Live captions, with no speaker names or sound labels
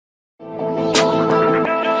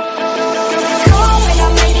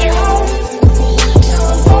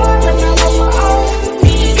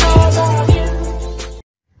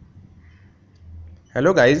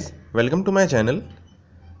Hello guys, welcome to my channel.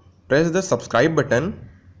 Press the subscribe button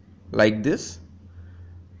like this,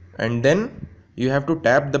 and then you have to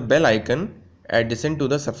tap the bell icon adjacent to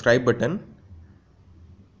the subscribe button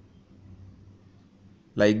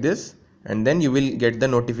like this, and then you will get the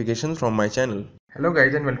notifications from my channel. Hello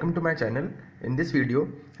guys and welcome to my channel. In this video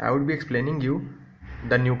I would be explaining you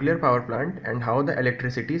the nuclear power plant and how the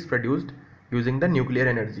electricity is produced using the nuclear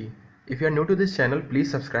energy. If you are new to this channel,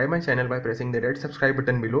 please subscribe my channel by pressing the red subscribe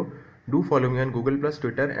button below. Do follow me on Google+,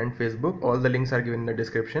 Twitter and Facebook. All the links are given in the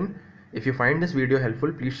description. If you find this video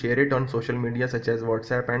helpful, please share it on social media such as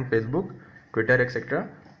WhatsApp and Facebook, Twitter, etc.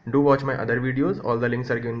 Do watch my other videos. All the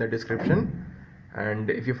links are given in the description. And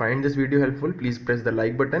if you find this video helpful, please press the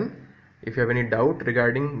like button. If you have any doubt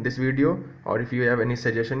regarding this video or if you have any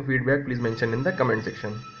suggestion, feedback, please mention in the comment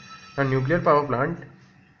section. Now, nuclear power plant,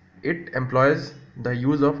 it employs the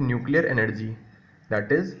use of nuclear energy.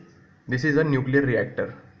 That is, this is a nuclear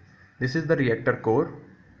reactor. This is the reactor core.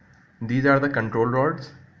 These are the control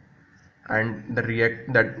rods, and the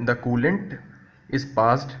coolant is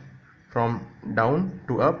passed from down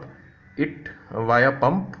to up. It via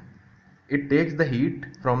pump. It takes the heat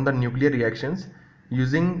from the nuclear reactions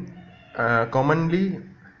using commonly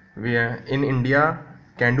in India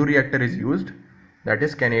CANDU reactor is used, that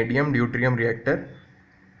is Canadium deuterium reactor,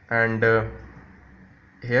 and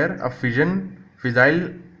here a fissile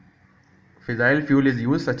fuel is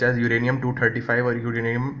used such as uranium-235 or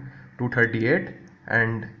uranium-238,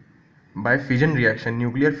 and by fission reaction,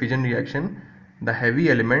 nuclear fission reaction, the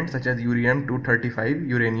heavy elements such as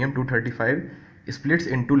uranium-235 splits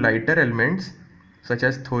into lighter elements such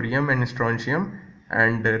as thorium and strontium,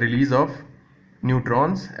 and release of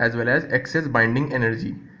neutrons as well as excess binding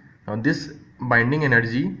energy. Now this binding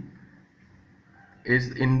energy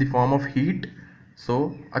is in the form of heat.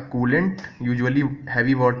 So a coolant, usually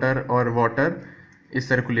heavy water or water, is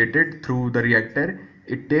circulated through the reactor.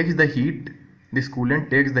 It takes the heat, this coolant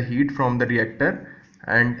takes the heat from the reactor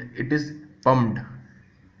and it is pumped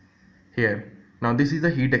here. Now this is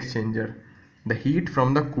the heat exchanger. The heat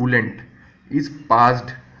from the coolant is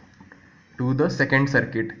passed to the second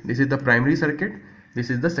circuit. This is the primary circuit,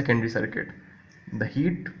 this is the secondary circuit. The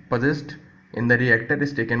heat possessed in the reactor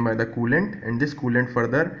is taken by the coolant, and this coolant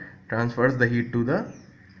further transfers the heat to the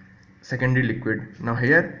secondary liquid. Now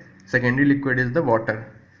here secondary liquid is the water.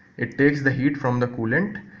 It takes the heat from the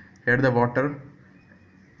coolant. Here the water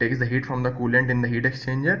takes the heat from the coolant in the heat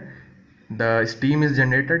exchanger. The steam is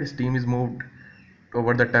generated, steam is moved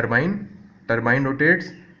over the turbine. Turbine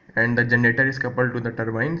rotates and the generator is coupled to the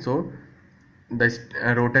turbine, so the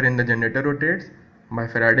rotor in the generator rotates. By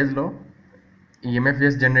Faraday's law, EMF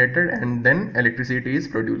is generated and then electricity is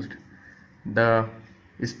produced. The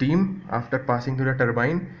steam, after passing through the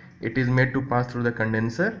turbine, it is made to pass through the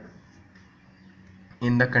condenser.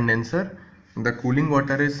 In the condenser, the cooling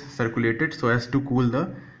water is circulated so as to cool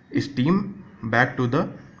the steam back to the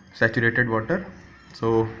saturated water.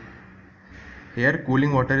 So here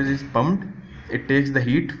cooling water is pumped. It takes the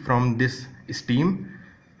heat from this steam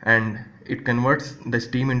and it converts the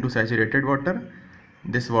steam into saturated water.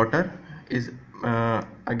 This water is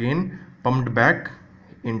again pumped back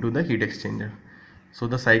into the heat exchanger. So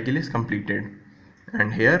the cycle is completed,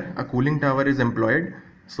 and here a cooling tower is employed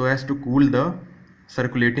so as to cool the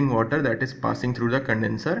circulating water that is passing through the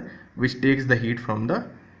condenser, which takes the heat from the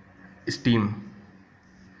steam.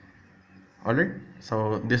 Alright,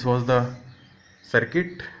 so this was the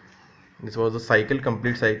circuit, this was the cycle,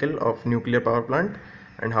 complete cycle of nuclear power plant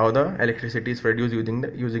and how the electricity is produced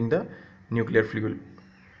using the nuclear fuel.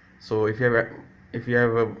 So if you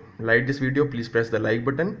have liked this video, please press the like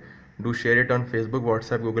button. Do share it on Facebook,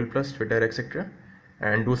 WhatsApp, Google+, Twitter, etc.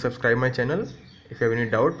 And do subscribe my channel. If you have any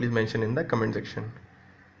doubt, please mention in the comment section.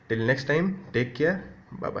 Till next time, take care.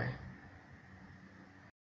 Bye bye.